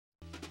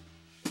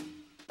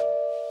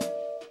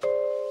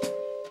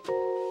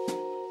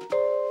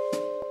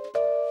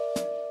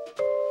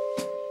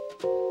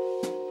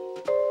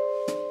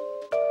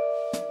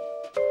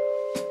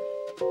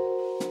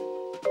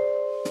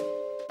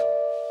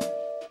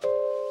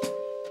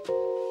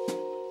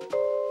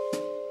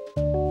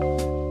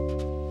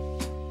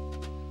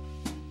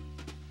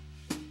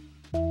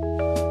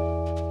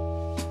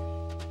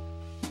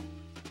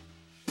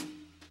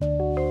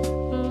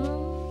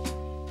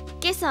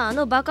らあ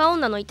のバカ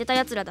女の言ってた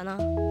やつらだな。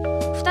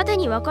二手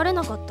に分かれ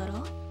なかったら。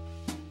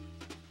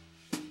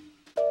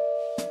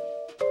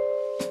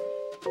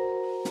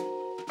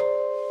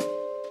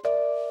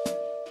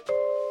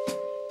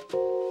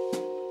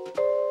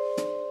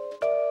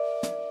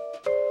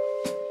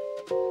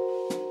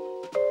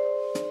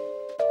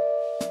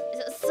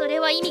それ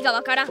は意味が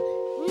わからん。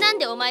なん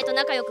でお前と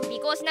仲良く尾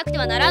行しなくて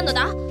はならんの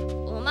だ。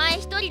お前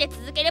一人で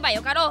続ければ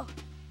よかろ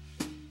う。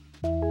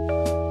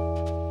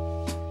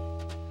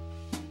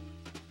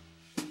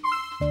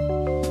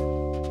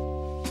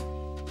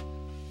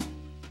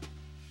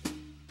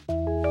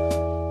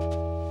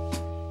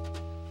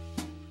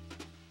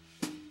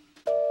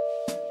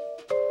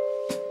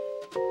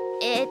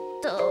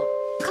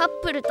カッ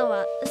プルと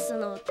は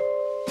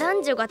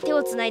男女が手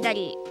をつないだ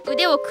り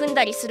腕を組ん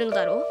だりするの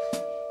だろ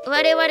う。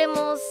我々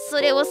も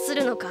それをす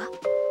るのか。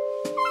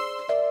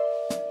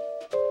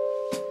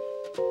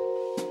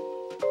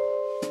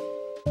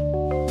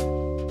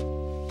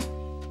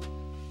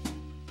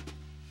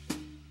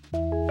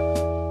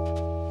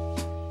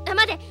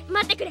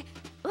待ってくれ。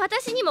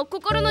私にも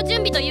心の準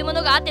備というも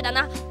のがあってだ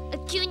な。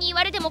急に言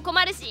われても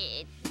困る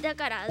し、だ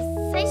から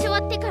最初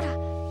は手か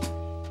ら。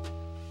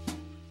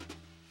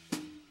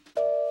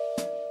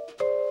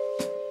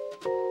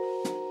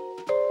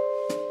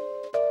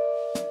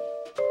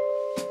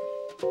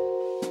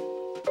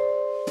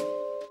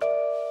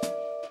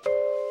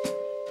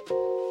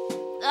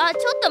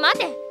ちょっと待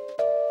て。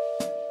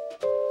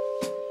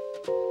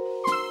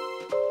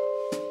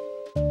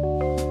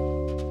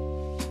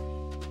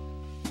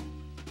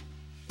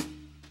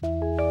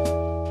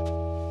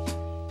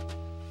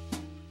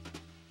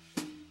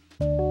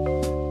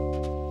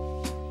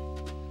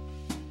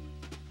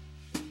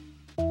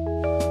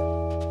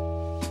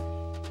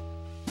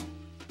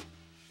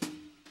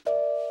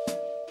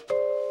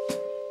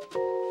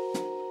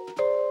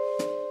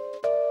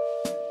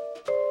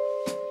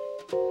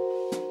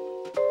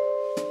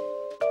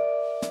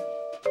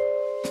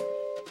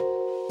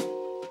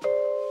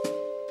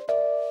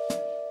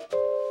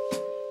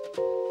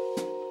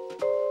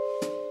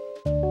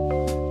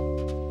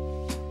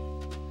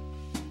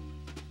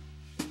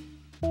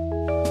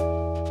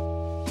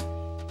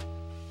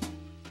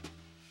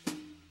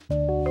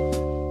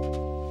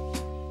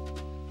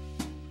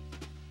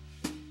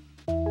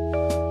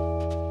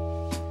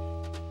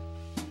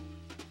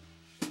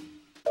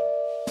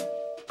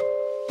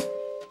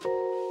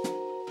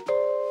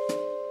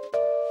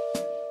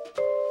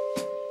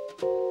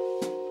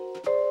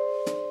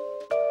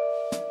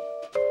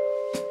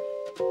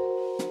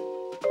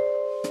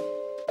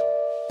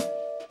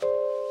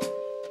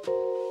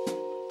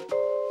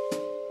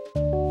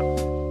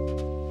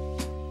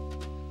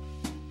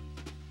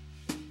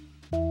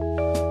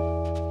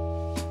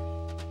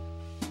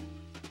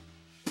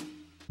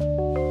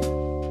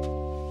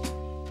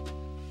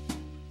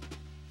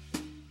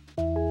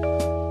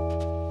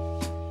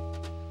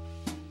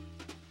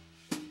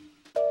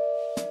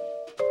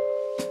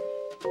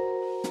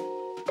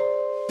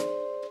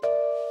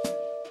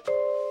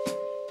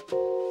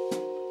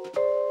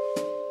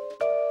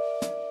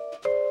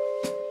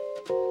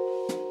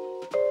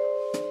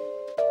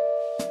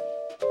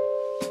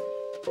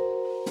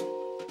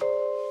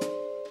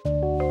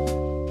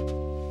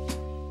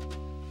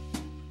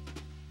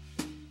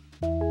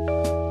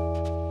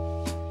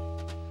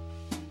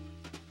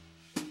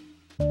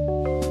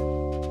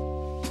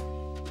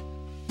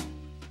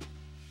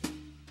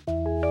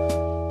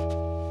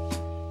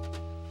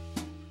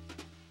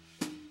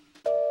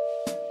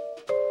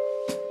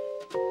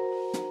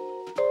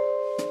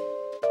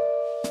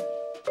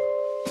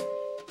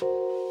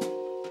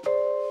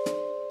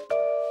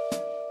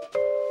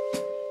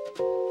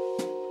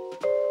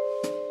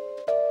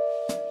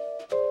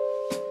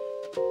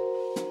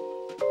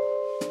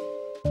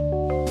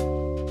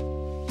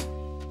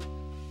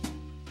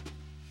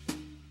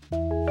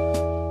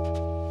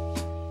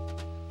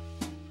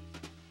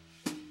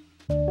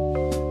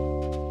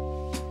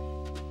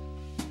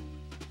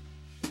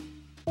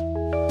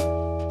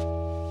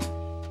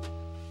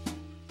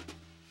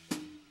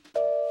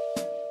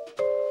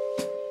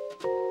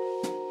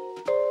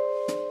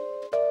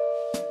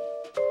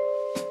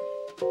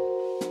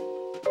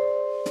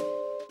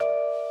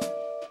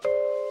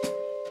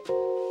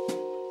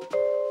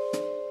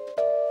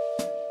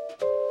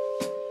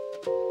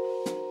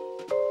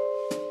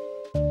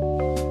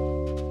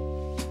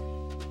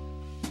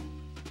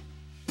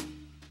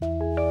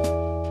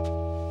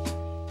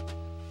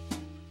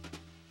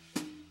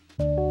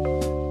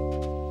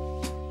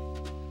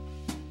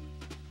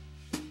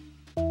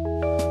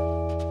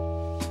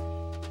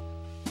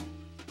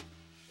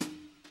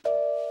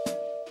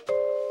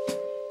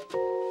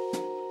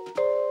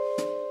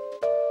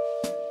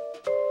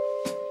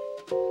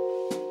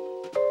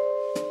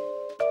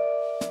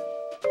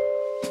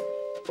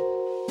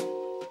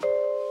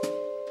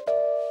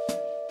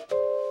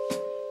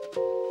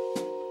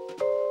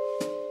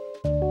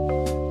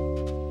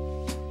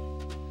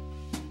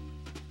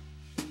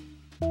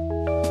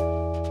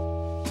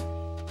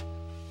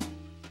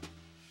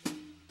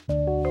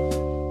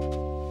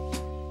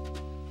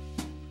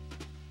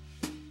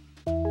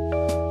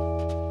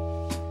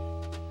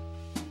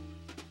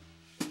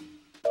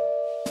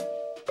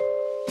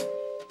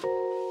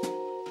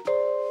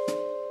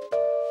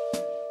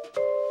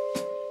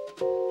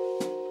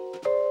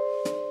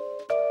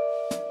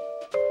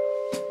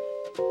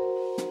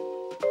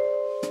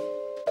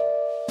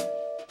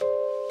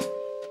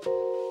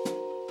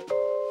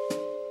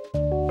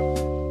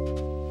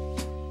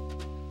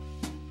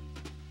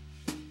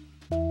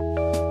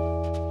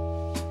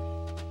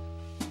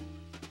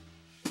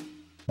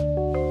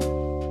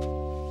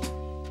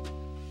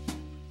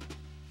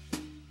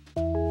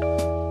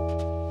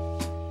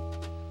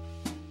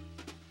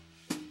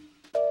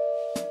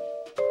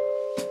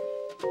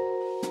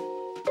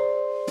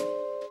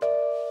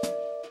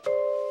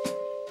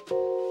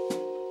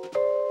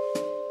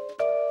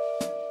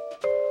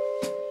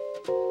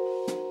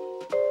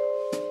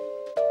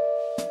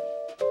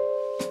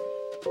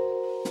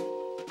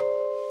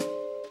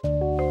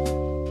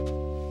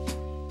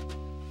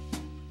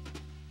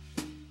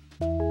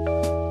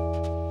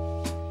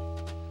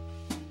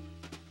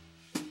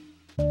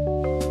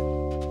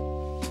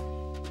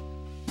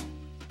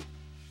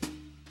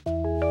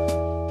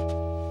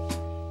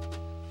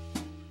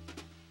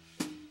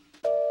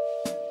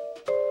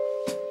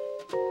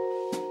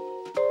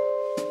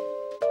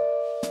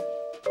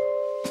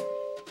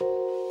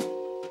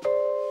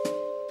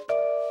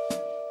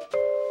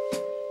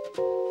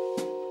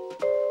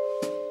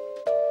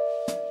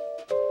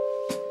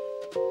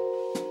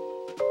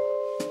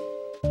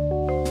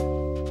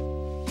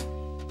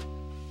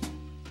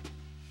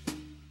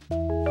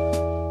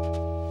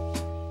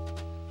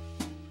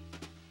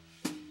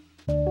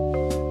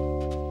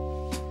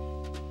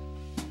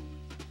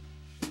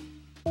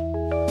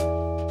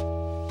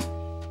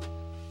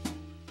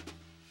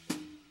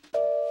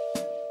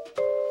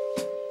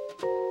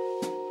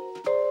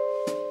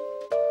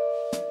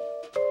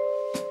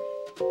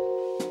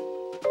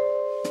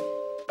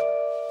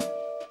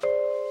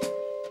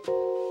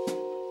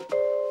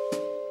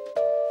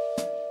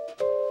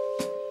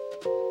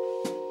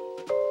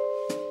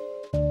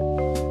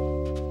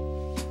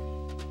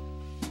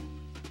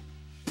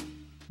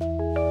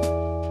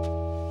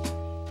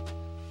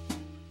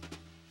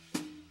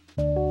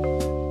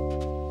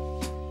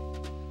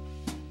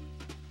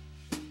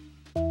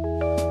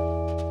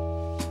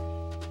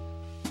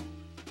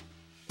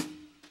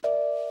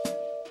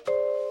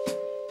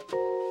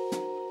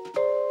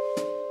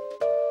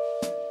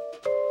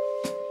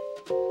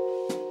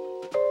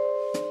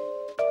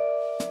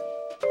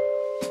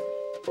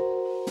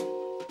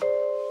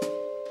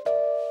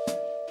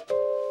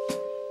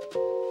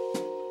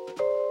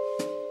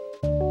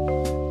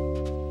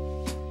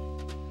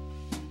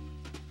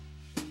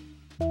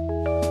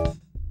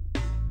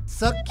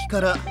か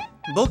ら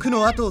僕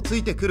の後をつ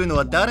いてくるの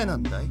は誰な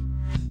んだい？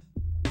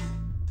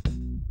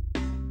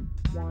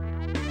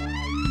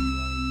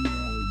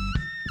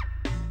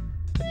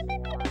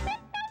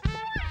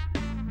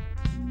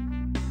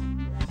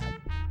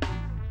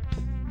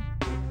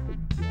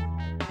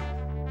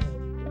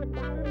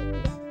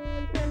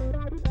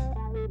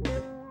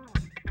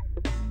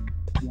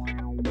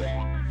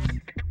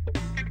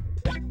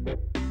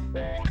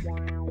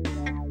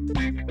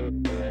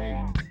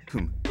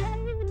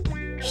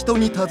人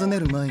に尋ね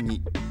る前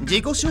に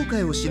自己紹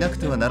介をしなく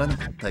てはならな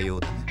かったよう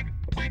だね。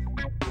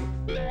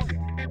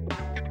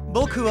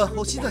僕は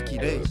星崎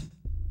レイジ。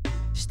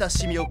親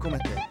しみを込め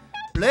て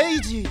レ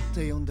イジーっ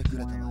て呼んでく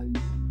れたまえ。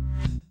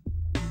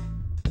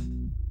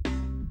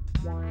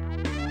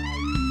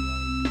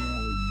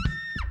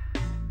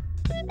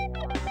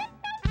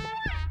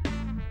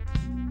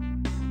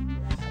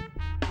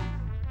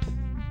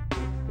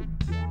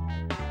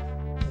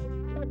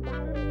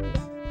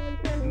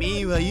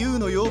ミーはユウ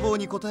の要望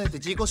に応えて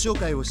自己紹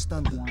介をし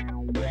たんだ。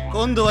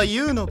今度は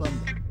ユウの番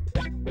だ。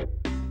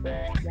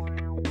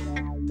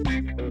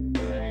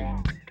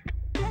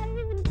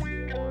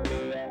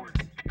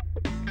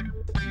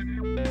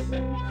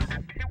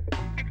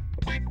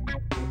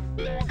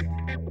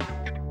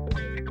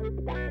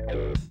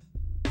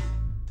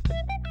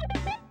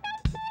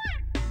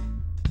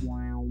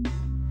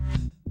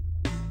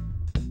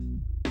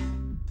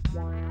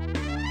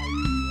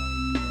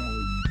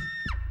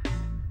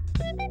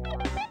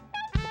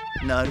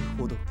なる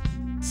ほど、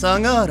相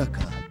楽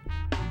か。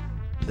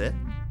で、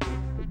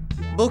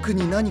僕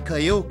に何か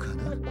用か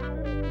な？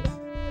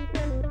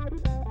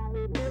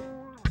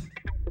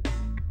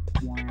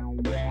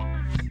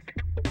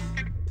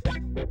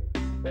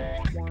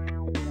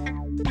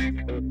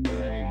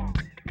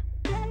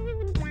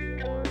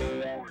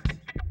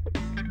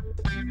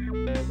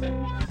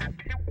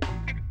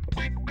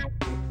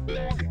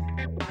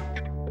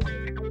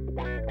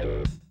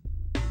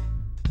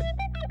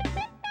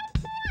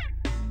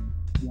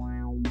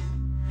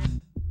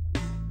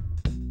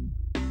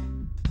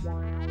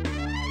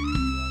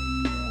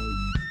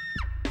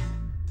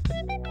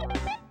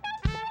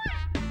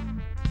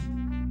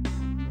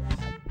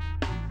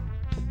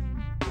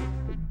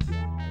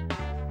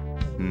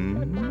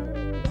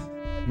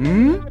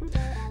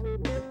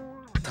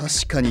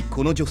確かに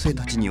この女性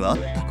たちには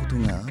会ったこと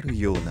がある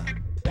ような。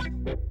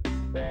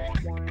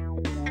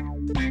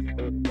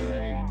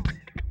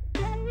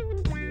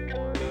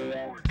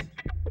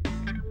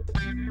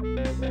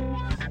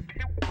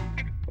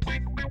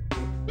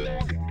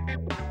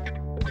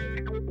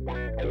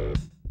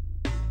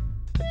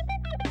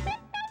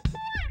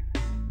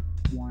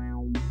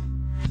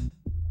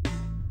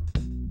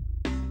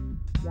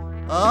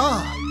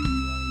ああ、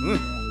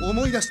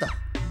思い出した。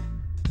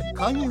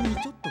勧誘に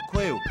ちょっと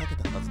声をかけ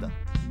たはずだ。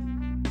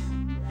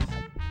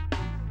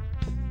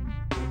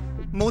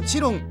もち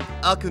ろん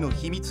悪の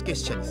秘密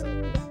結社にさ。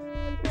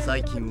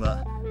最近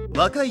は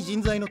若い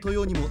人材の登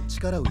用にも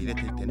力を入れ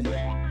ていてね。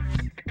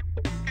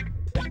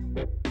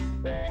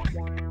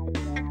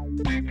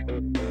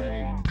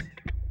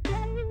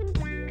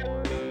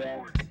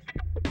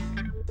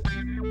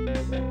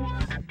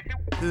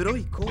黒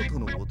いコート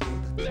の男た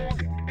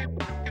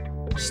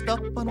ち、下っ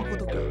端のこ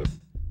とか。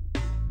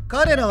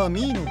彼らは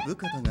ミーの部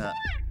下だが、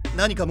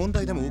何か問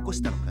題でも起こ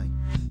したのかい？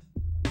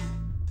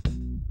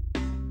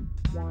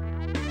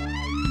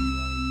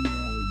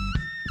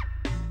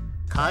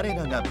彼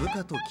らが部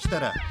下と来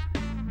たら、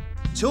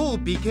超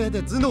美形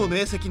で頭脳明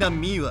晰な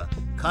ミーは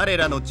彼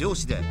らの上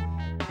司で、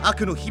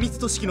悪の秘密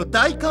組織の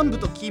大幹部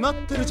と決まっ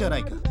てるじゃな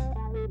いか。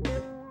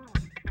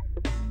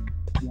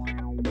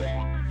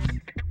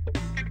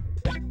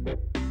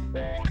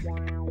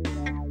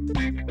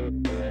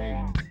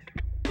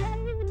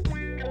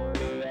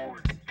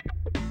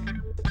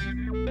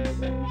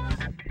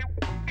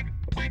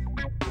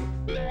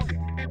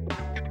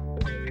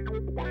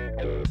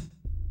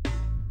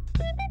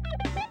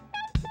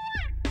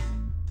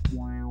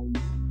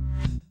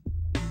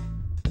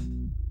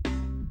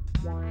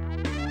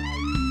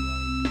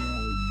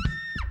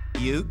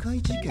誘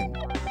拐事件？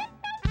こ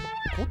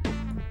と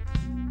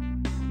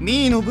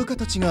ミーの部下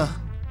たちが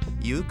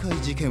誘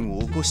拐事件を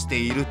起こして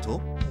いる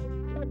と？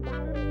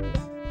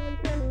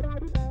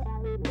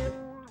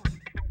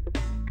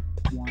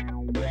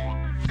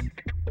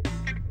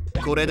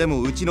これで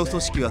もうちの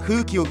組織は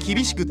風紀を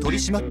厳しく取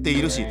り締まって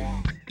いるし、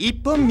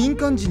一般民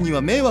間人に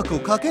は迷惑を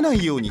かけな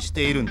いようにし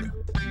ているんだ。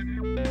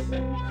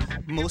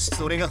もし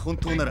それが本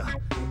当なら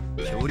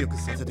協力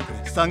させてく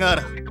れ、相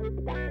楽。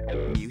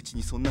身内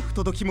にそんな不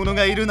届き者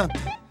がいるなんて、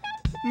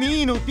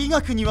ミーの美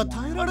学には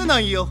耐えられな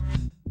いよ。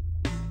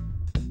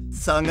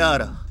相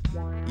楽、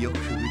よく打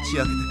ち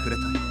明けてくれ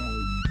たよ。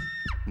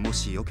も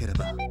しよけれ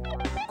ば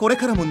これ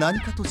からも何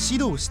かと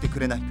指導してく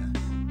れないか？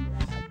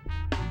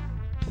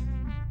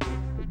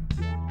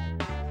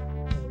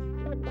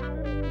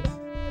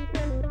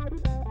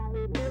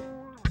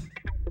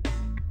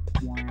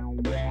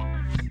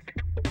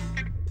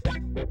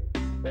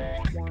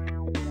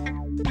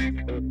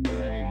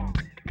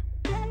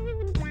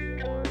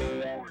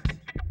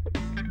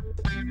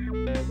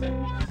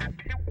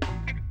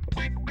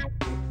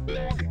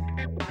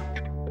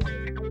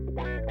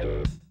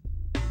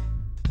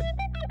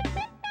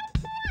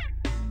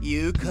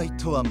誘拐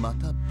とはま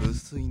た無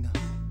粋な。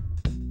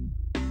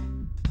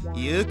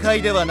誘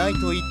拐ではない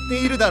と言っ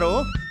ているだ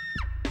ろう。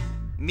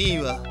ミ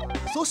ーは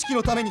組織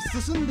のために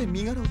進んで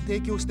身柄を提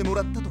供しても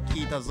らったと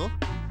聞いたぞ。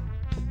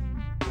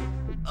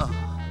あ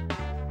あ、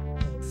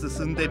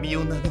進んで身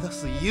を投げ出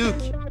す勇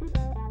気、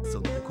そ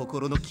の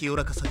心の清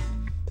らかさ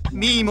に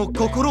ミーも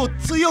心を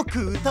強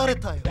く打たれ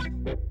たよ。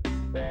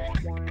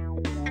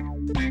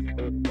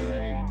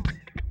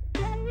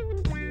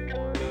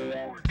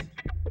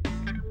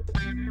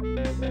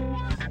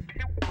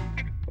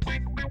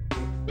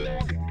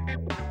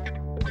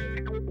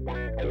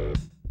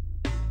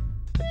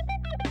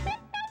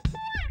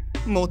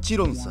もち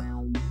ろんさ、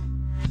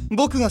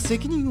僕が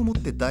責任を持っ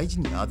て大事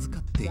に預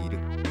かっている。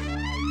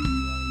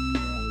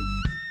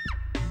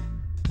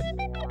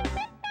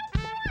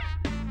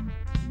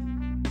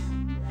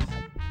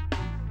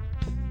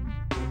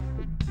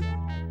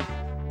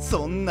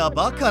そんな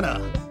バカ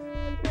な。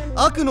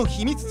悪の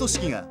秘密組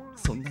織が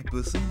そんな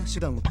無粋な手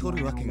段を取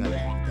るわけがない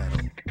だろ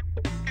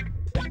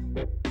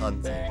う。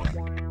犯罪は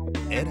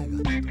エレガン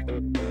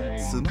ト、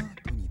スマー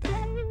トにだよ。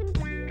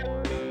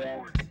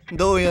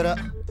どうやら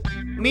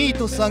ミー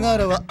とサガー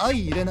ラは相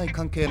入れない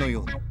関係の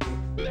ようだ。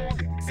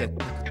せっ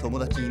かく友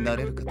達にな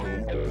れるかと思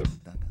ったの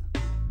だが、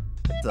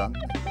残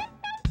念。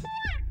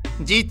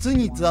実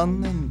に残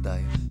念だ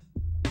よ。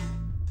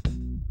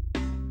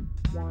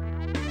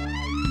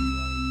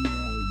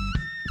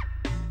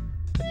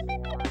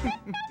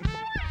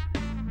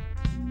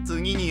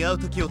次に会う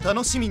時を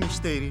楽しみに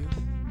しているよ。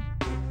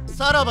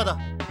さらばだ。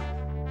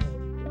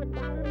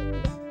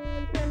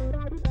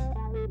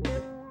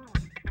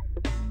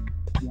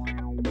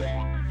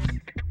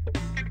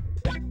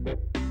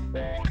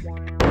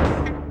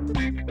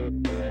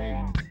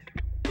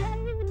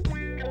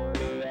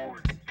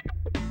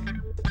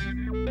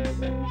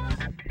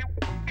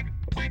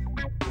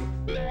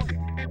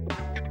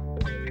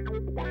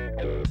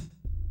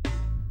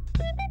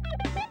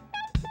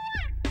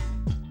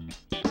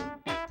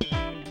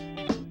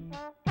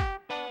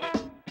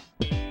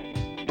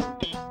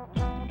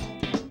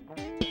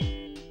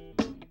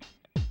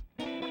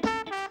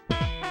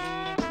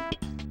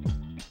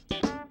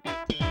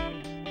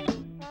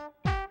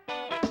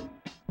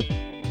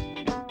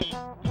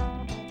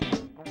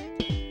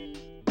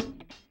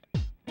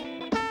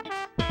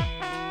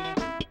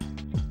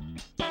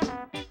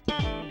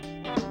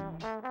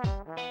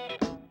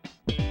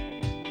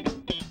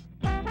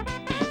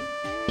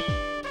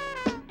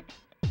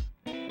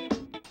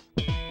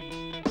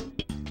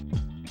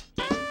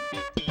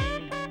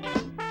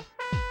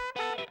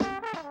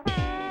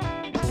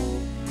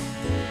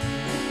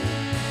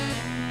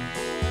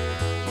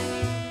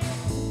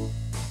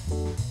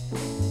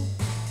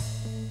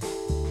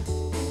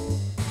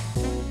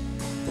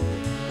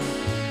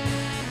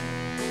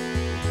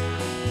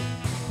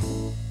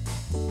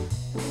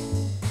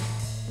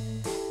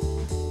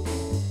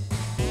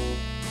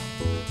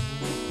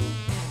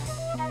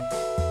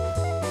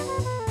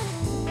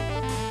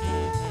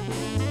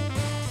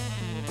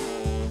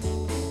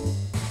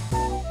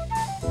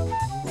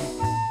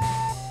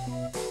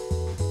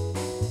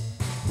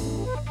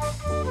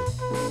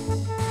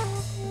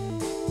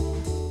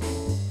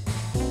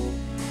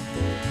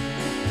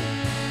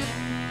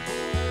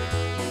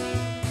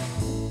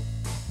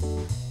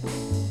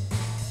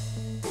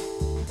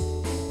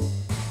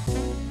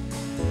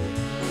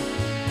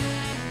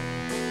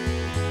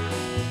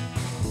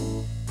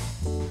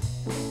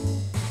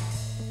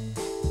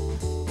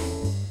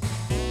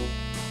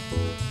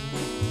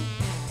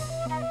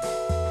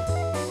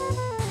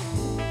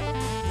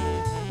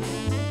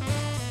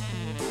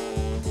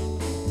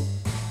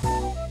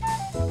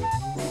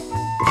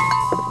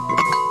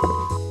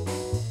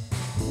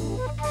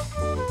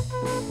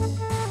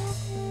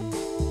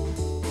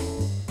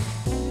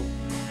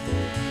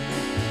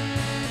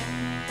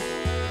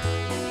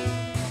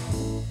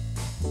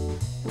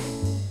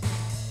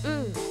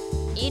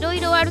いろ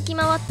いろ歩き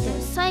回って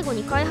最後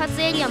に開発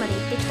エリアまで行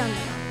ってきたんだ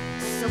が、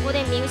そこ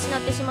で見失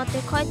ってしまって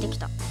帰ってき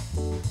た。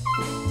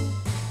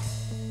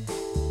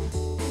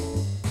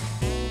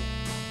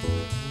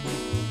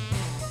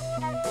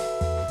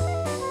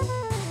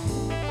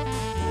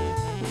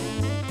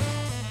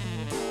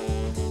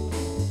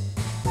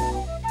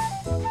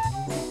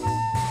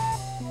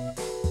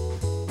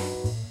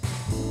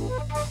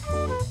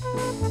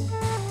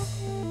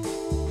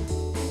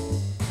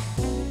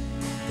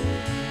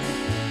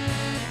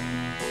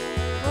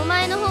お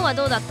前の方は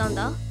どうだったん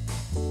だ？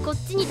こ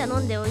っちに頼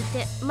んでおい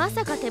てま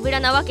さか手ぶら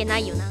なわけな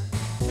いよな。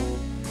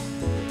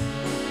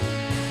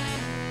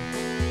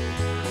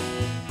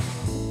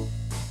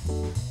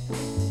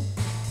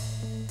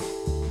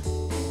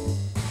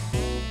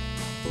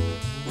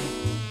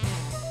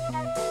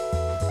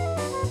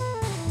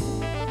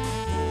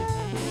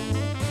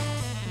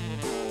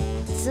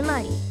つま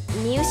り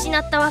見失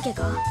ったわけ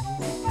か。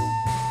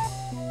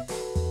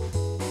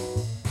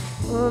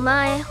お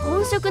前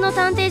本職の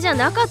探偵じゃ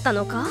なかった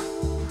のか？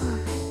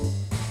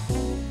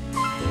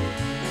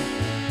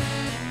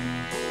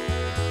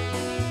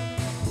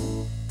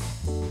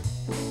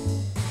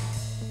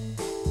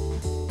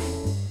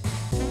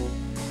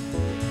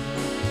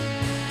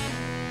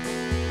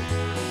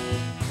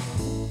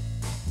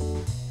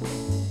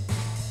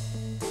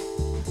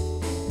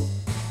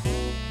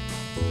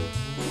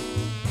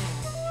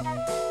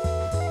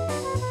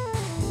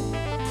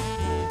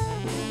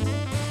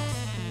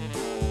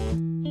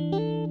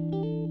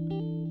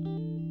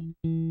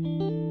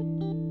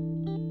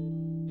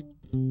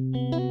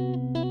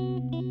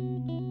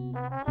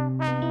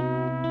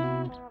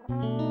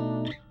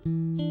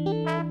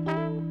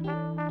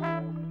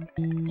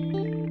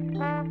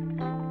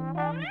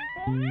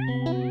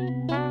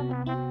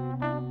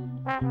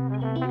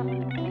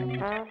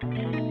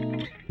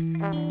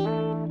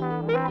う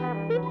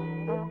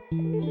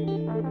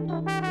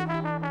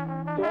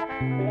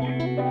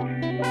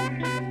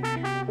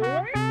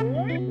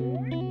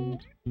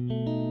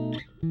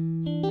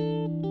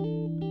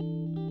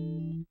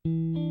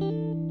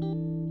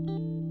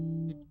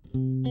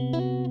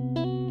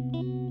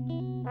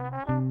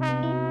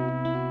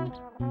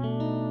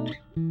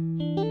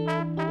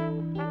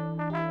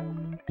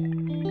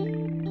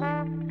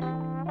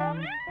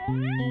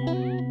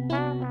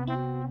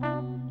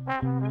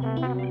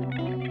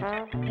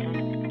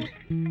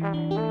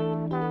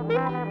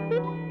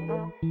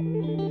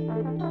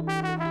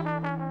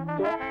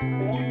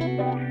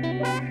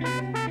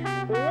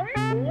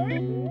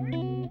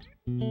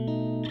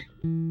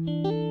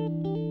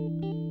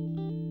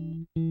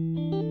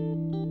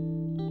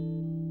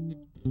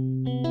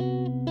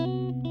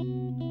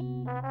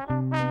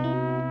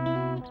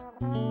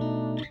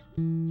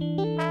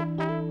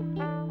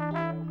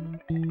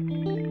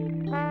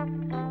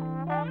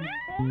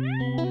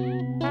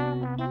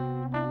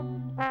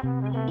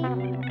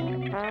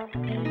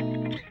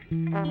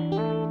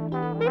ん。